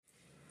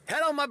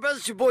Hello, my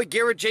brothers, your boy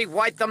Garrett J.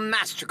 White, the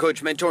Master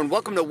Coach Mentor, and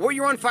welcome to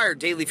Warrior on Fire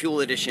Daily Fuel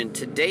Edition.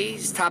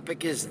 Today's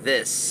topic is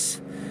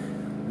this: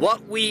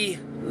 what we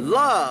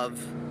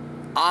love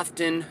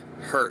often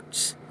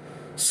hurts.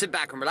 Sit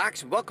back and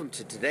relax, and welcome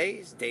to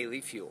today's Daily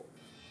Fuel.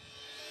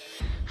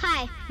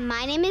 Hi,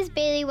 my name is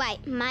Bailey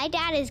White. My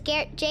dad is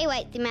Garrett J.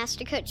 White, the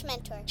Master Coach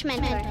Mentor.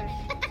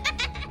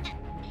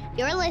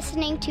 You're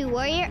listening to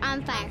Warrior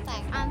on Fire.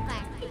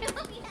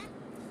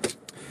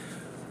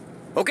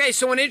 Okay,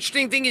 so an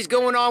interesting thing is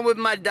going on with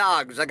my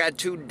dogs. I got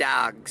two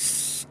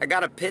dogs. I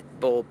got a pit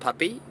bull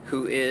puppy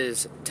who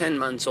is 10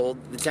 months old.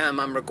 The time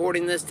I'm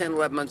recording this, 10,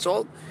 11 months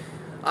old.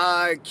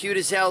 Cute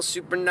as hell,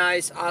 super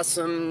nice,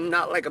 awesome.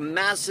 Not like a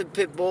massive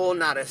pit bull,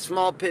 not a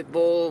small pit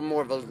bull,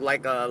 more of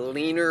like a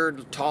leaner,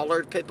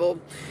 taller pit bull.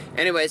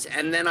 Anyways,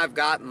 and then I've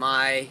got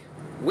my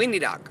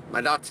weenie dog,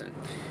 my Dachshund.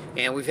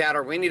 And we've had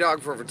our weenie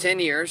dog for over 10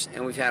 years,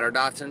 and we've had our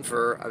Dachshund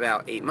for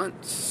about 8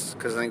 months.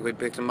 Because I think we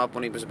picked him up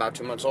when he was about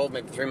 2 months old,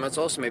 maybe 3 months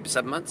old, so maybe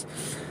 7 months.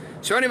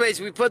 So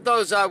anyways, we put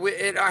those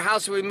at our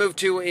house we moved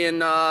to in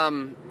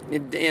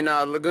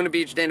Laguna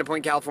Beach, Dana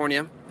Point,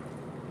 California.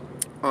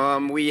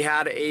 We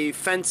had a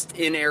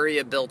fenced-in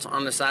area built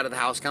on the side of the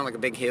house, kind of like a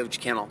big, huge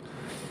kennel.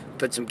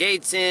 Put some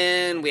gates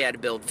in. We had to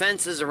build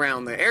fences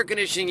around the air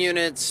conditioning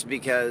units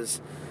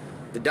because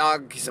the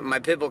dog, my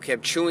pit bull,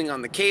 kept chewing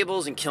on the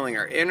cables and killing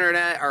our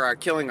internet, or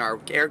killing our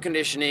air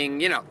conditioning.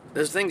 You know,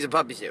 there's things that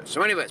puppies do.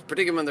 So anyways,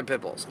 particularly when they're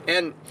pit bulls.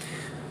 And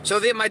so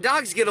my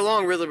dogs get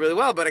along really, really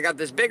well, but I got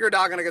this bigger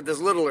dog and I got this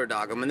littler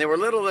dog. I mean, they were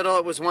little,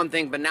 it was one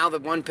thing, but now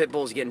that one pit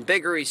bull is getting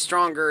bigger, he's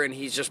stronger, and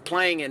he's just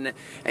playing, and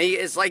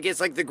it's like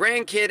the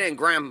grandkid and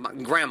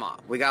grandma.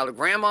 We got a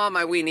grandma,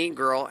 my weenie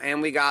girl,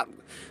 and we got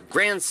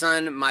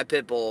grandson, my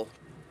pit bull,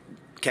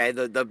 okay,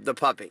 the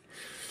puppy.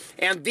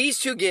 And these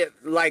two get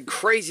like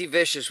crazy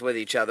vicious with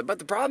each other. But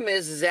the problem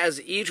is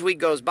as each week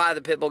goes by,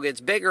 the pit bull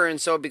gets bigger,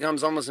 and so it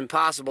becomes almost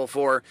impossible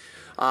for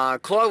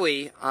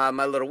Chloe,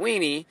 my little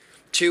weenie,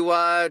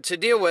 to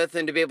deal with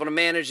and to be able to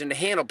manage and to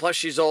handle. Plus,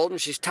 she's old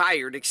and she's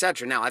tired,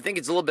 etc. Now, I think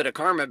it's a little bit of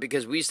karma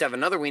because we used to have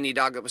another weenie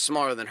dog that was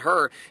smaller than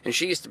her, and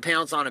she used to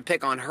pounce on and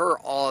pick on her,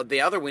 the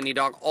other weenie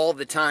dog, all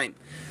the time.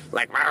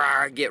 Like,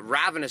 rah, rah, get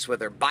ravenous with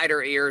her, bite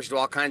her ears, do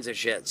all kinds of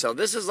shit. So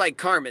this is like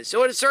karma.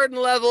 So at a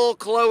certain level,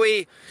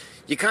 Chloe,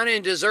 you kind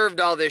of deserved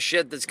all this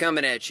shit that's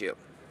coming at you.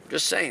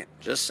 Just saying.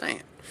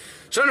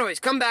 So anyways,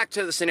 come back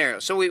to the scenario.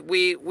 So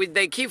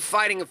they keep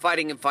fighting. And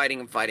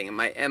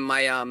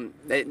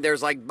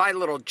there's like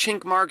little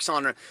chink marks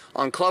on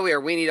Chloe,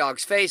 our weenie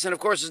dog's face. And of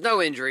course, there's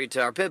no injury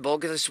to our pit bull,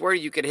 because I swear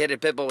you could hit a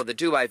pit bull with a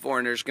 2x4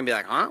 and they're just gonna be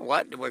like, huh?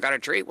 What? We got a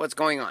treat? What's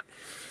going on?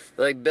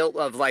 They're built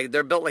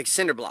like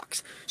cinder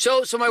blocks.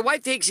 So my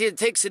wife takes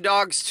the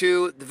dogs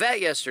to the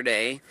vet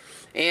yesterday,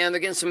 and they're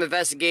getting some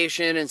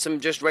investigation and some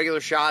just regular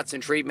shots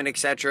and treatment,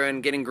 etc.,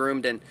 and getting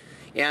groomed. And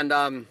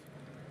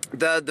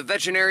the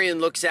veterinarian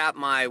looks at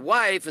my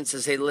wife and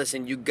says, hey,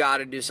 listen, you got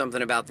to do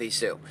something about these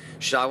two.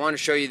 So I want to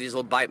show you these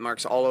little bite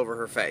marks all over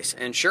her face.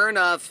 And sure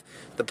enough,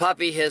 the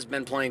puppy has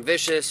been playing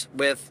vicious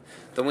with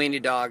the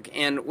weenie dog.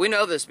 And we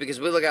know this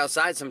because we look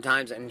outside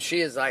sometimes, and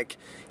he's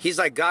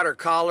got her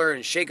collar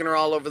and shaking her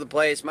all over the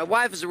place. My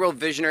wife is a real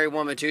visionary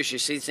woman too. She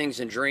sees things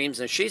in dreams,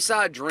 and she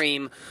saw a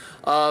dream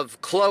of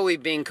Chloe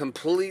being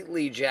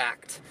completely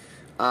jacked.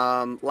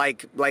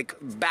 Like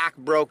back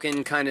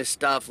broken kind of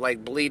stuff,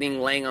 like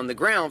bleeding, laying on the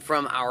ground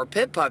from our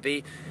pit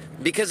puppy.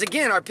 Because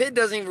again, our pit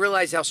doesn't even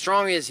realize how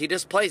strong he is. He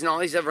just plays, and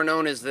all he's ever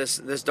known is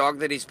this dog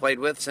that he's played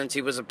with since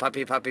he was a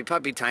puppy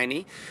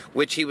tiny,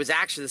 which he was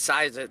actually the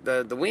size that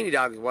the weenie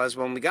dog was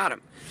when we got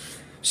him.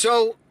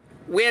 So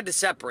we had to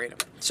separate him.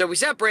 So we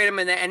separate them,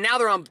 and now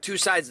they're on two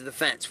sides of the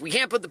fence. We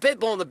can't put the pit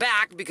bull in the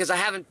back because I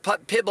haven't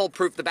pit bull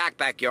proofed the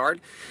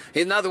backyard.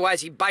 And otherwise,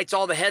 he bites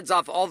all the heads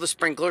off all the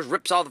sprinklers,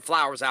 rips all the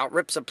flowers out,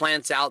 rips the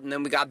plants out, and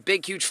then we got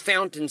big, huge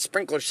fountain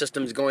sprinkler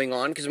systems going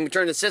on, because when we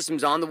turn the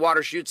systems on, the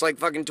water shoots like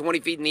fucking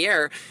 20 feet in the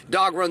air.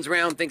 Dog runs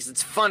around, thinks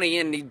it's funny,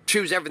 and he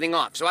chews everything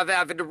off. So I've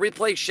had to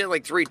replace shit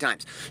like 3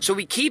 times. So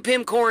we keep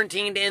him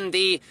quarantined in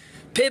the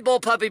pit bull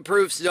puppy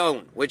proof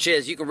zone, which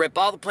is you can rip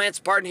all the plants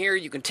apart in here,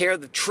 you can tear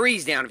the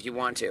trees down if you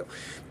want to,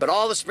 but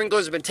all the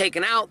sprinklers have been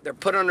taken out. They're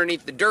put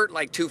underneath the dirt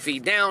like 2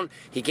 feet down.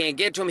 He can't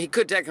get to them. He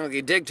could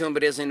technically dig to them,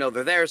 but he doesn't know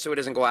they're there, so he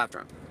doesn't go after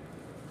them.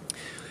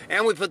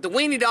 And we put the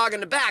weenie dog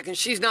in the back, and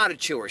she's not a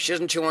chewer. She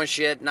doesn't chew on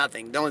shit,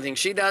 nothing. The only thing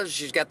she does is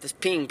she's got this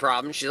peeing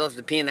problem. She loves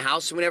to pee in the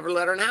house, so we never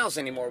let her in the house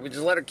anymore. We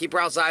just let her, keep her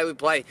outside, we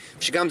play.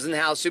 She comes in the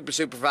house, super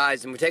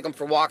supervised, and we take them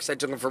for walks. I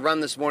took him for a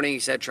run this morning. He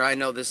said, try, I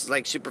know this is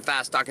like super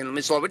fast talking to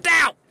me, slow it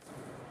down!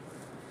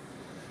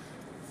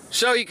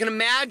 So you can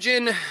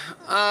imagine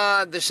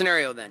the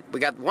scenario then.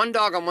 We got one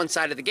dog on one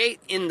side of the gate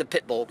in the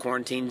pit bull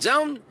quarantine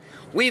zone.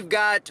 We've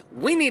got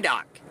weenie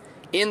dog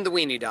in the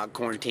weenie dog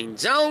quarantine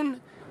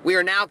zone. We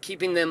are now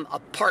keeping them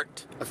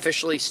apart,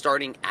 officially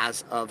starting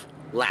as of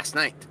last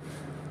night.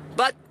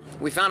 But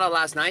we found out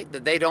last night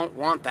that they don't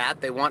want that.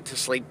 They want to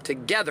sleep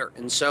together.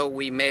 And so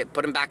we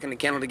put them back in the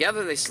kennel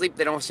together. They sleep.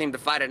 They don't seem to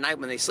fight at night.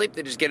 When they sleep,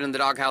 they just get in the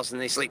doghouse and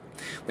they sleep.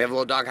 We have a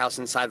little doghouse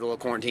inside the little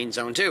quarantine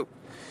zone too.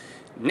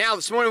 Now,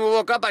 this morning we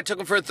woke up, I took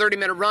them for a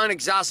 30-minute run,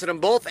 exhausted them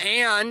both,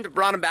 and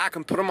brought them back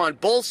and put them on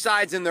both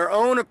sides in their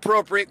own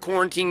appropriate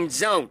quarantine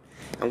zone.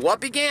 And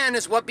what began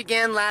is what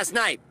began last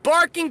night.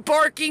 Barking,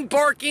 barking,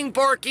 barking,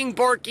 barking,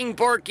 barking,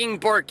 barking,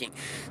 barking.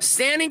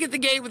 Standing at the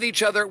gate with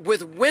each other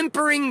with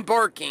whimpering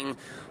barking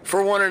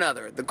for one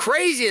another. The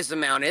craziest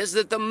amount is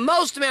that the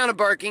most amount of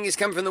barking is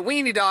coming from the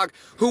weenie dog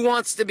who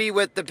wants to be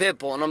with the pit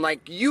bull. And I'm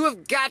like, you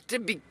have got to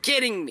be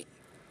kidding me.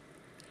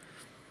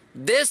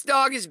 This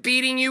dog is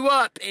beating you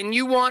up, and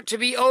you want to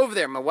be over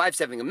there. My wife's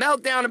having a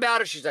meltdown about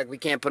it. She's like, we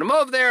can't put him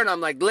over there. And I'm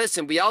like,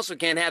 listen, we also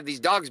can't have these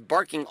dogs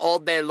barking all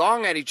day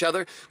long at each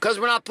other because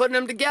we're not putting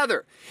them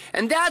together.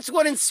 And that's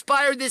what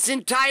inspired this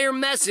entire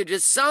message,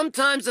 is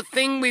sometimes the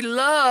thing we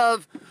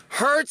love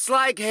hurts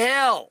like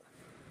hell.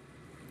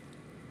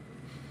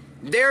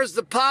 There's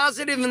the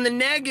positive and the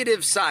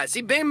negative side.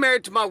 See, being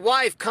married to my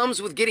wife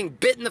comes with getting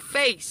bit in the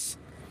face.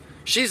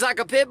 She's like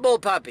a pit bull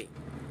puppy.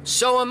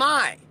 So am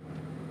I.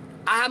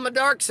 I have my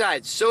dark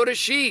side. So does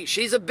she.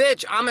 She's a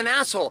bitch. I'm an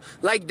asshole.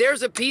 Like,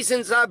 there's a piece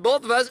inside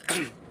both of us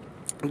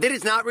that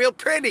is not real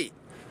pretty.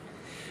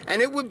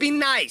 And it would be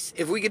nice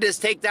if we could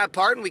just take that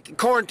part and we could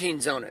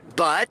quarantine zone it.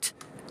 But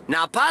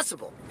not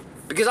possible.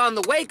 Because on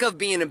the wake of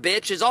being a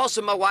bitch is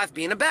also my wife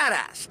being a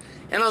badass.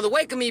 And on the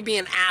wake of me being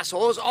an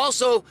asshole is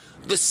also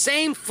the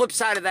same flip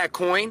side of that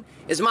coin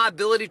is my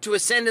ability to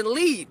ascend and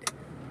lead.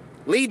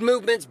 Lead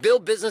movements,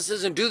 build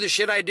businesses, and do the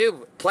shit I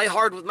do. Play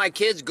hard with my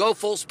kids, go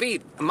full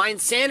speed. My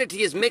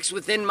insanity is mixed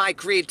within my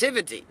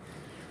creativity.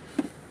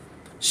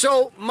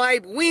 So my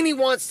weenie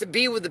wants to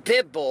be with the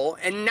pit bull,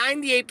 and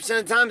 98%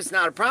 of the time it's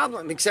not a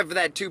problem, except for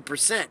that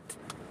 2%.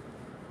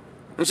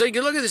 And so you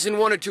can look at this in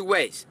one of two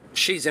ways.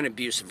 She's in an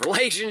abusive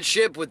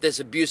relationship with this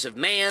abusive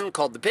man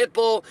called the pit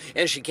bull,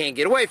 and she can't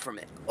get away from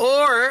it.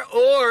 Or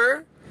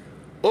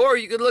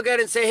you could look at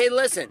it and say, hey,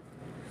 listen,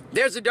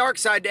 there's a dark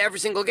side to every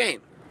single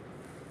game.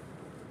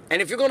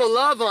 And if you're going to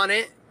love on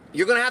it,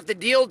 you're going to have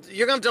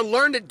to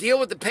learn to deal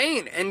with the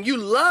pain. And you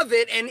love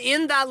it, and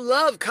in that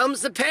love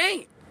comes the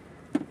pain.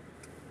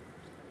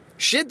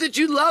 Shit that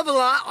you love a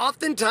lot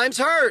oftentimes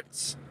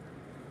hurts.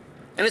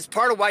 And it's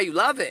part of why you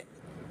love it.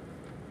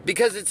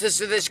 Because it's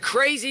this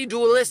crazy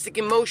dualistic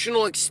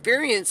emotional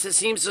experience that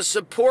seems to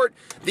support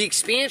the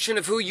expansion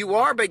of who you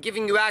are by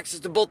giving you access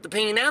to both the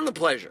pain and the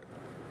pleasure.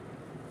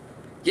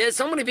 Yet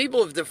so many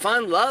people have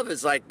defined love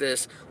as like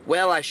this,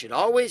 well, I should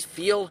always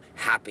feel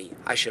happy.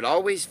 I should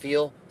always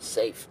feel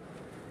safe.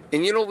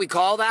 And you know what we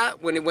call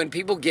that? When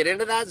people get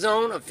into that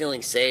zone of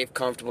feeling safe,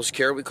 comfortable,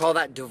 secure, we call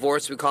that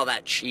divorce, we call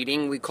that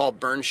cheating, we call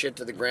burn shit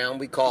to the ground,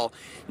 we call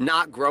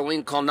not growing,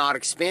 we call not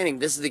expanding.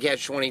 This is the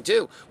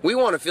catch-22. We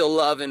want to feel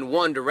love in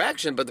one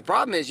direction, but the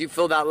problem is you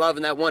feel that love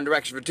in that one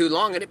direction for too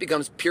long and it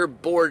becomes pure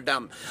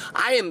boredom.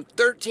 I am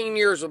 13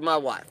 years with my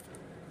wife.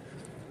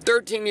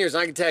 13 years,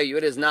 and I can tell you,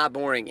 it is not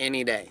boring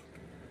any day.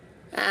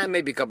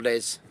 Maybe a couple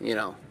days,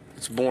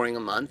 it's boring a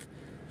month.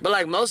 But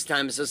like most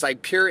times, it's just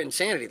like pure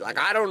insanity. Like,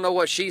 I don't know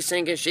what she's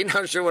thinking. She's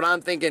not sure what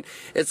I'm thinking.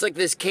 It's like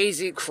this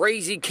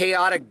crazy,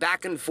 chaotic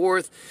back and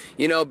forth,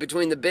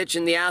 between the bitch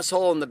and the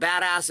asshole and the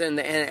badass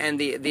and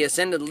the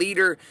ascended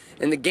leader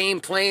and the game,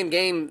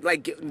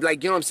 like, you know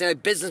what I'm saying?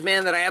 Like,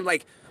 businessman that I am,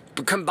 like,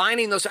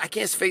 combining those. I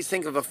can't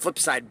think of a flip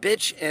side.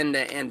 Bitch and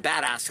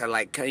badass are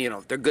like,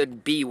 they're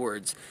good B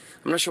words.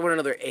 I'm not sure what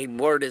another A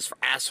word is for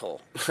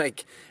asshole.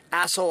 Like,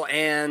 asshole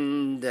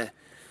and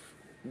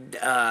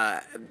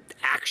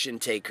action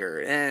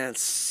taker.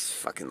 It's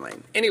fucking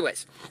lame.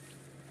 Anyways,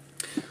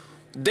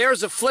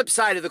 there's a flip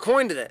side of the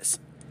coin to this.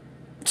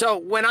 So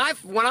when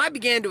I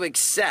began to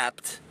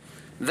accept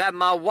that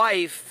my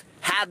wife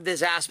had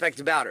this aspect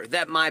about her,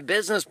 that my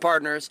business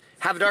partners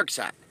have a dark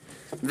side,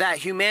 that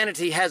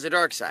humanity has a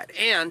dark side,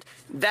 and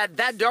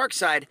that dark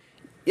side,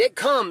 it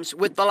comes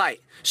with the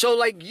light. So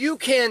like you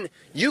can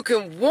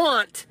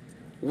want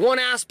one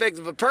aspect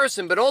of a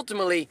person, but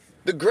ultimately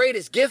the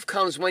greatest gift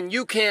comes when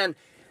you can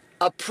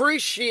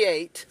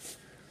appreciate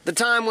the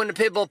time when the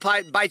pit bull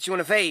bites you in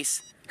the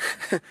face.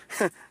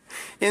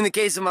 In the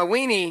case of my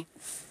weenie,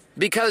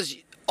 because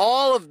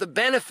all of the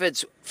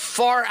benefits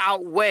far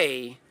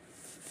outweigh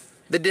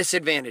the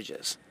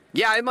disadvantages.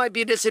 Yeah, it might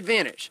be a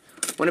disadvantage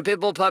when a pit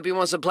bull puppy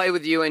wants to play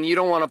with you and you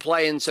don't want to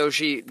play, and so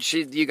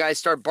you guys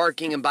start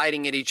barking and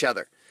biting at each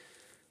other.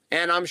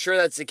 And I'm sure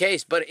that's the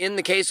case. But in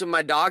the case of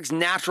my dog's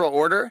natural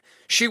order,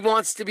 she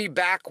wants to be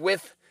back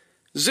with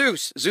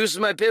Zeus. Zeus is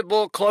my pit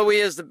bull. Chloe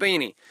is the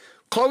beanie.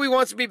 Chloe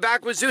wants to be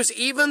back with Zeus,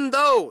 even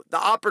though the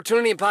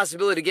opportunity and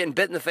possibility of getting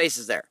bit in the face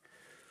is there.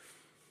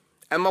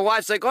 And my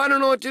wife's like, oh, I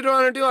don't know what to do.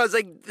 I was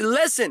like,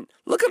 listen,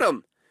 look at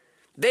them.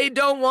 They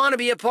don't want to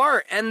be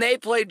apart, and they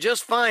play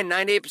just fine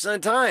 98% of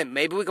the time.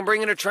 Maybe we can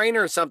bring in a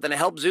trainer or something to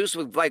help Zeus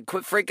with, like,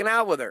 quit freaking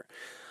out with her.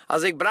 I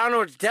was like, but I don't know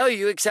what to tell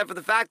you except for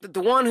the fact that the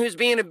one who's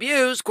being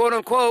abused, quote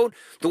unquote,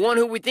 the one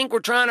who we think we're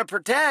trying to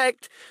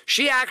protect,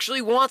 she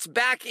actually wants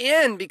back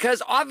in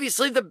because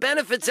obviously the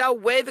benefits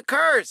outweigh the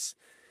curse.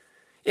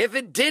 If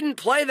it didn't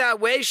play that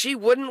way, she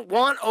wouldn't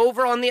want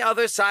over on the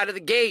other side of the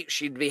gate.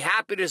 She'd be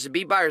happy to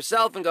be by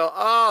herself and go,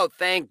 oh,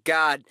 thank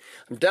God.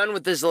 I'm done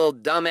with this little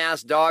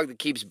dumbass dog that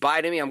keeps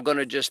biting me. I'm going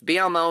to just be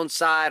on my own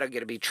side. I'm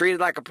going to be treated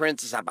like a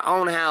princess, have my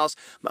own house,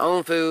 my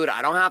own food.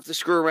 I don't have to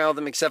screw around with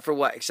them except for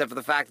what? Except for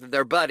the fact that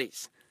they're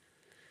buddies.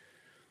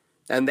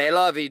 And they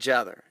love each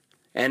other.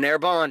 And they're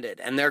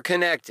bonded. And they're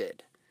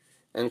connected.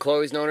 And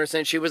Chloe's known her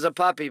since she was a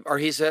puppy, or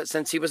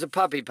since he was a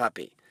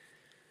puppy.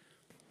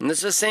 And this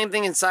is the same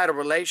thing inside of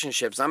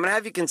relationships. I'm going to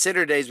have you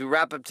consider today as we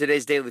wrap up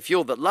today's Daily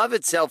Fuel that love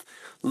itself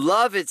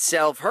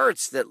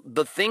hurts, that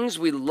the things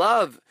we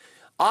love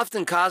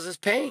often causes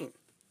pain.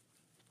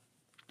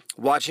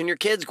 Watching your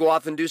kids go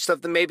off and do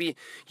stuff that maybe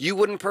you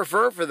wouldn't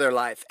prefer for their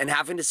life and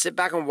having to sit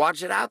back and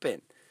watch it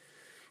happen.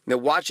 You know,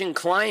 watching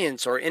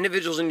clients or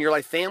individuals in your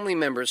life, family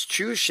members,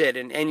 choose shit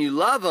and you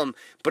love them,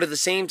 but at the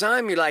same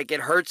time you're like,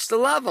 it hurts to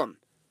love them.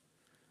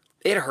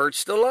 It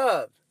hurts to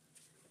love.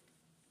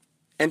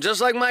 And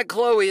just like my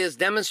Chloe is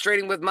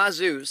demonstrating with my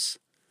Zeus,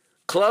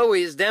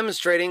 Chloe is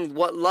demonstrating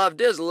what love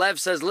is. Lev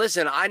says,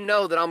 listen, I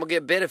know that I'm going to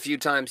get bit a few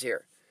times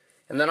here.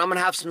 And then I'm going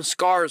to have some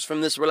scars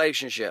from this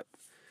relationship.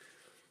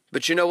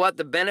 But you know what?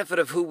 The benefit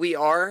of who we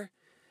are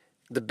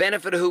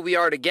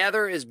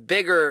together is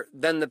bigger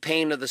than the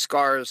pain of the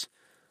scars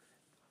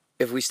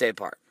if we stay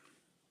apart.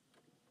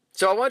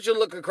 So I want you to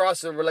look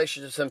across the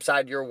relationships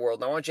inside your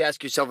world. And I want you to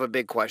ask yourself a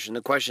big question.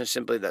 The question is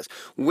simply this.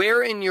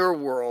 Where in your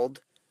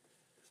world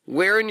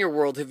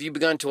have you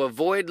begun to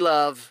avoid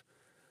love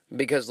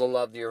because the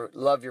love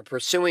you're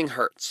pursuing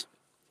hurts?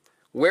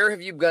 Where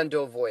have you begun to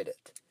avoid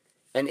it?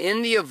 And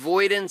in the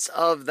avoidance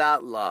of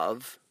that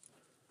love,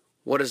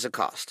 what does it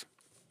cost?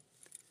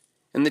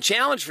 And the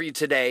challenge for you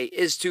today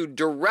is to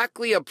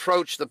directly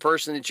approach the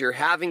person that you're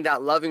having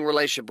that loving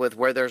relationship with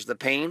where there's the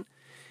pain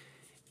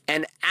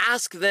and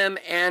ask them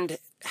and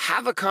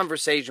have a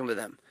conversation with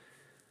them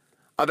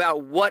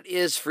about what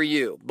is for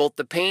you, both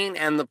the pain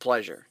and the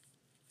pleasure.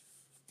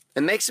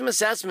 And make some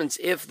assessments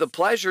if the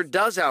pleasure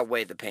does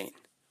outweigh the pain.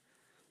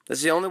 This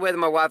is the only way that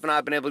my wife and I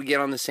have been able to get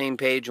on the same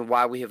page and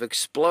why we have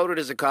exploded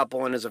as a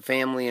couple and as a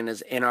family and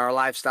as in our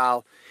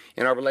lifestyle,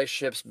 in our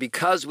relationships,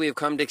 because we have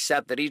come to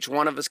accept that each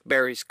one of us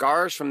bears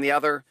scars from the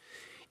other,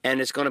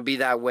 and it's going to be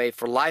that way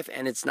for life,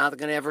 and it's not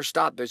going to ever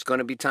stop. There's going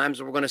to be times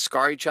where we're going to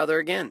scar each other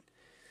again,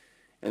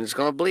 and it's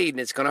going to bleed, and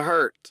it's going to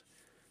hurt.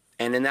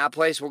 And in that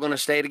place, we're going to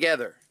stay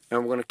together. And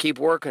we're going to keep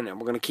working and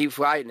we're going to keep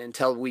fighting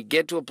until we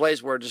get to a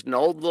place where just an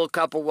old little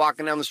couple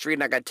walking down the street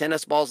and I got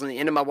tennis balls on the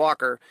end of my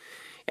walker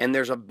and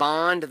there's a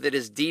bond that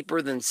is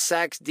deeper than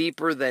sex,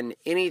 deeper than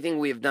anything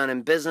we have done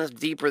in business,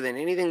 deeper than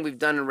anything we've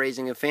done in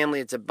raising a family.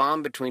 It's a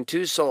bond between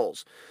two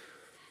souls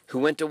who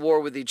went to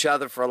war with each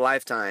other for a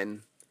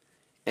lifetime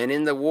and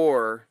in the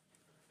war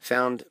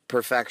found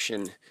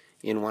perfection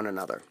in one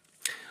another.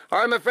 All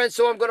right, my friends,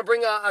 so I'm going to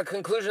bring a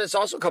conclusion. It's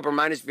also a couple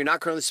reminders. If you're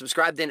not currently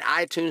subscribed, then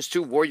iTunes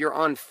to Warrior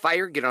on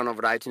Fire. Get on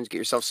over to iTunes. Get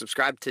yourself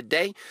subscribed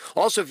today.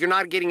 Also, if you're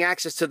not getting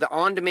access to the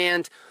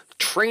on-demand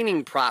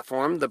training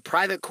platform, the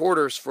private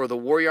quarters for the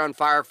Warrior on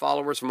Fire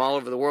followers from all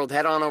over the world,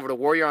 head on over to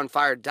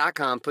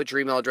warrioronfire.com, put your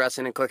email address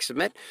in and click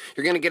submit.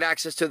 You're going to get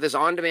access to this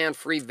on-demand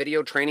free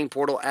video training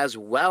portal as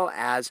well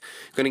as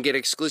going to get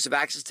exclusive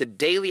access to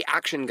daily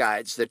action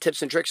guides, the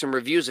tips and tricks and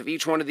reviews of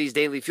each one of these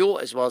daily fuel,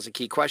 as well as a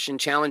key question,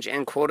 challenge,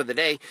 and quote of the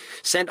day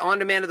sent on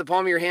demand to the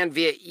palm of your hand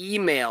via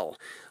email.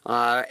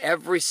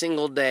 Every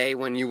single day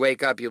when you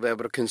wake up, you'll be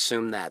able to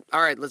consume that.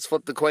 All right, let's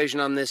flip the equation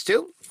on this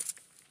too.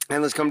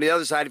 And let's come to the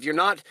other side. If you're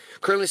not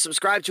currently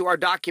subscribed to our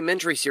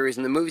documentary series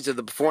and the movies of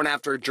the before and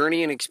after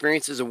journey and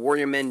experiences of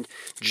warrior men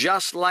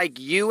just like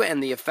you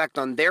and the effect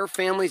on their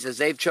families as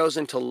they've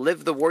chosen to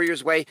live the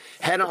warrior's way,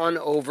 head on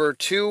over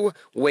to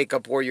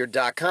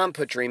wakeupwarrior.com,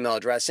 put your email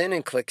address in,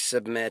 and click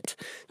submit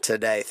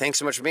today. Thanks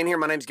so much for being here.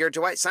 My name's Garrett J.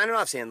 White, signing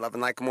off, saying love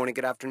and light, good morning,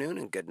 good afternoon,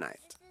 and good night.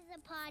 This is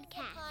a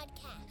podcast.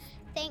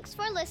 Thanks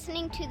for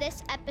listening to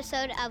this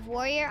episode of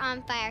Warrior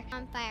on Fire.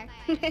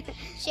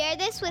 Share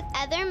this with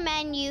other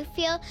men you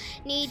feel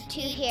need to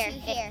hear.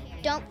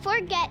 Don't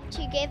forget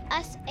to give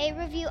us a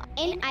review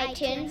in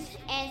iTunes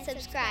and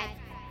subscribe.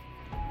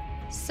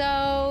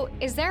 So,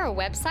 is there a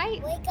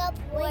website? Wake Up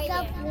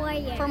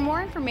Warrior. For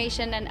more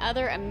information and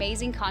other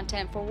amazing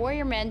content for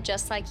warrior men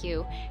just like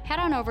you, head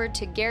on over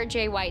to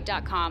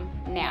GarrettJWhite.com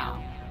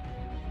now.